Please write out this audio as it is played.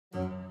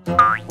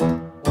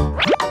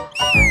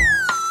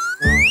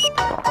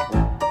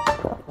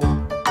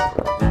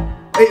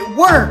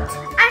worked!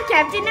 I'm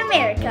Captain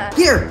America.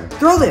 Here,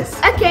 throw this.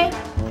 Okay.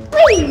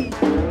 Whee!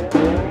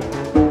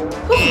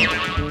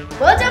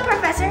 Well done,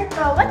 Professor.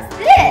 But what's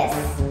this?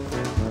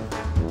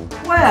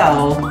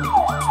 Well...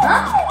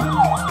 Huh?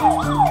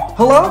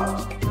 Hello?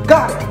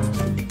 Got it.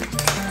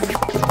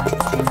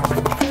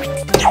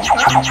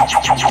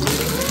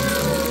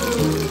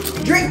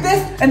 Drink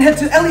this and head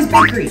to Ellie's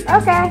Bakery.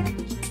 Okay.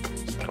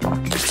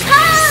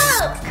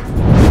 Help!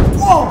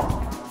 Whoa!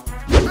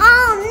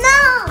 Oh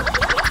no!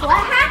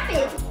 What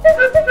happened?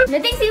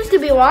 Nothing seems to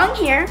be wrong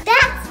here.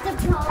 That's the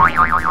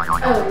problem.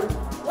 Oh,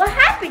 what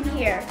happened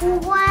here?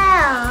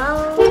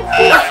 Well...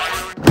 Hey!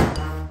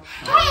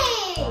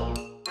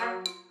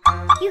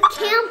 You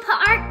can't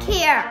park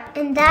here.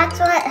 And that's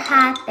what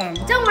happened.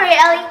 Don't worry,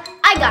 Ellie.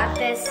 I got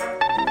this.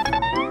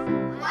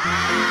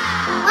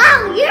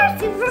 Wow, you're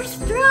super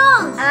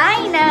strong.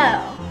 I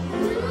know.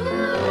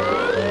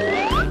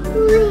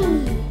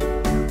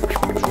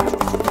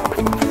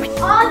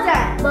 All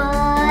done.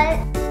 But...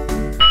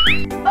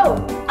 Oh,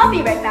 I'll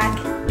be right back.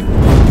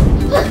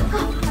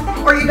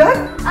 Are you done?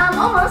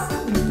 Almost.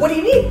 What do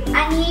you need?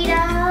 I need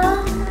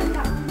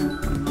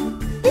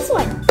this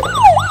one.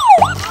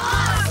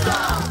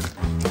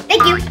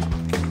 Thank you.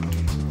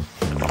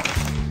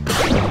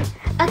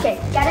 Okay,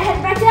 gotta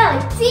head back to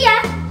Ellie. See ya.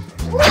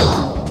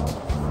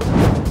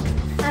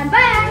 I'm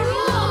back.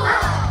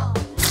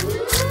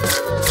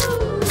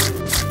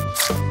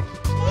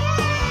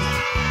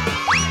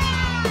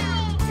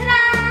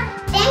 Ta-da!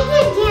 Thank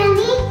you,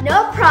 Jannie. No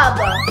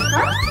problem.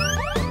 Huh?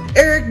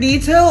 Eric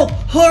needs help.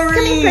 Hurry!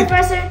 Come here,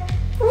 Professor.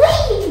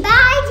 Whee!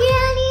 Bye,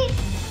 Jannie.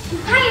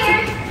 Hi,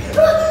 Eric.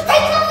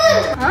 Take some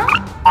food. Huh?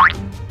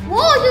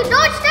 Whoa, you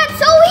dodged that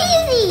so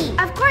easy.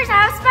 Of course, I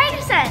have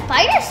spider sense.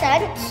 Spider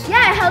sense?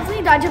 Yeah, it helps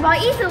me dodge a ball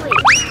easily.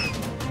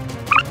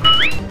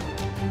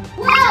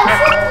 Wow,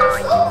 this is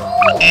so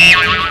cool.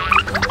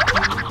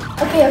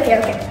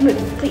 Okay. Move,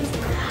 please.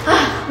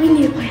 We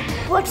need a plan.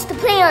 What's the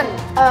plan?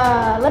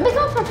 Let me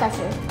go,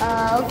 Professor.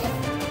 Okay.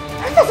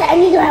 Professor, I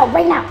need your help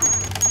right now.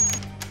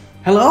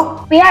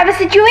 Hello? We have a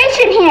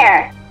situation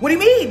here. What do you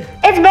mean?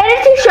 It's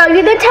better to show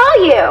you than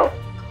tell you.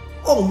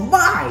 Oh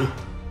my!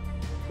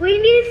 We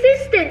need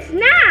assistance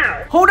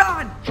now. Hold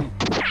on!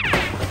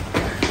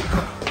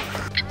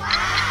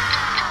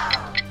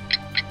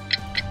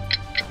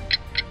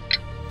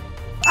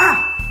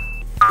 Ah!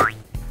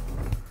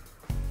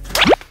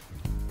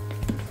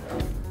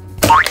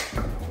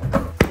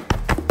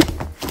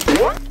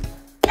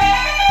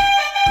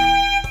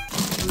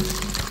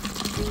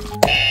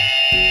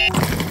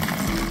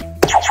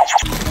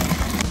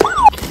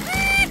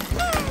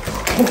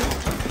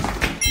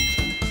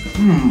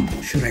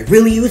 Should I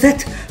really use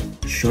it?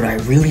 Should I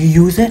really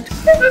use it?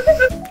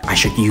 I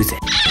should use it.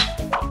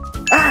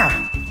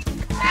 Ah!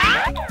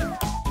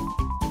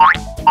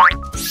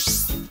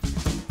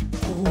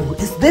 Oh,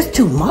 is this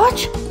too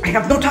much? I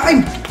have no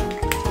time.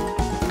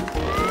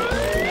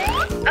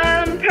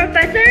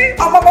 Professor?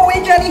 I'm on my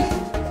way, Jannie.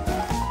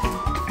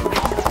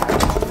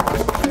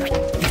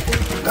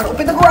 Gotta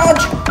open the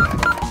garage.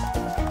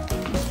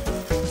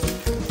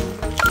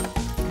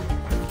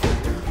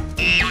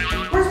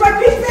 Where's my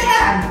big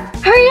van?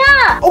 Hurry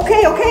up!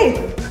 Okay.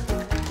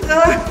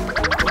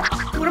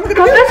 What am I gonna do?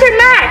 Professor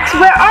Max,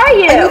 where are I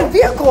need a you?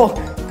 vehicle.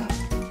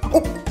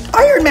 Oh,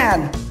 Iron Man.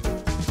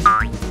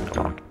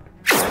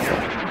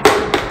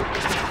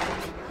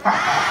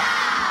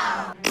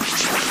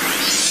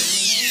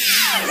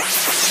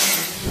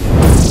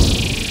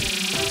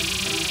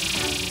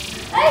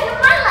 Hey,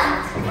 my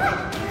left.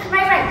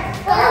 My right.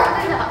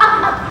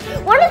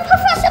 When is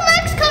Professor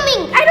Max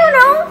coming? I don't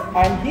know.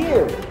 I'm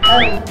here.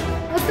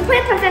 What's the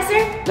plan, Professor?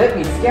 Let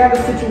me scan the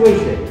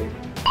situation.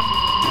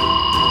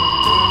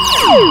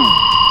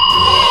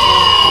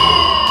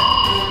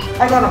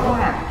 I got a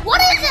plan.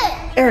 What is it?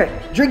 Eric,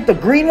 drink the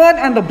green one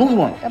and the blue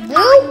one. The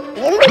blue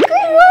and the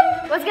green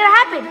one? What's gonna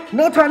happen?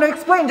 No time to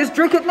explain, just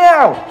drink it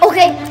now.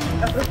 Okay.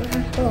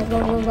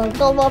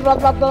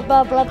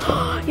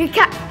 You're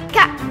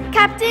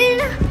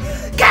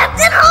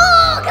Captain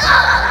Hulk!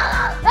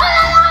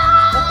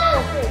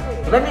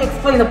 Let me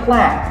explain the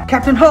plan.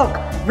 Captain Hulk,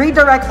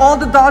 redirect all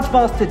the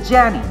dodgeballs to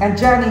Jannie. And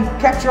Jannie,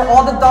 capture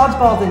all the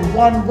dodgeballs in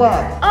one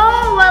web.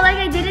 Oh, well, like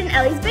I did in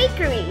Ellie's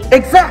Bakery.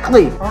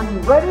 Exactly. Are you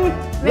ready?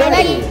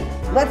 Ready.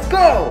 Let's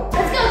go.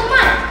 Let's go, come on.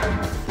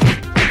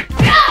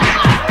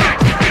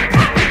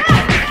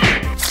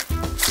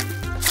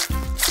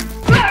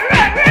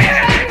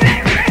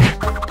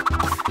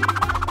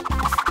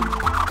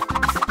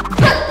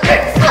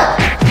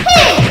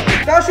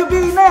 That should be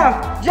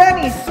enough.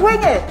 Jannie,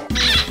 swing it.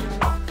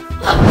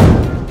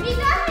 We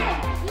got it!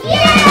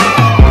 Yay!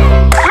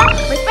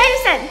 My spider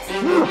sense!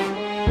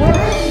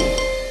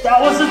 That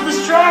was a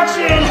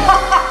distraction.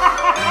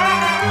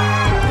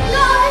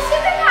 No, the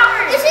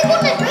superpower! Is he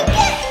gonna drink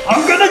it?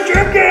 I'm gonna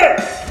drink it.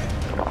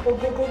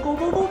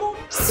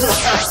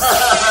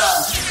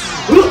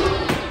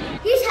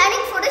 He's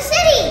heading for the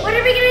city! What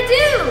are we gonna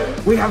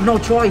do? We have no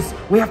choice.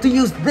 We have to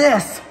use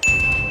this.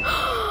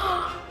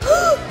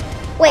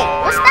 Wait,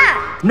 what's that?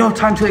 No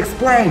time to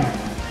explain.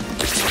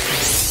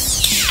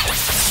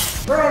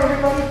 Alright,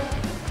 everybody.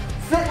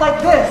 Sit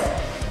like this.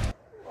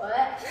 What?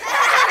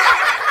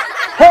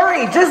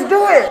 Hurry, just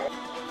do it.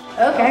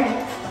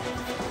 Okay.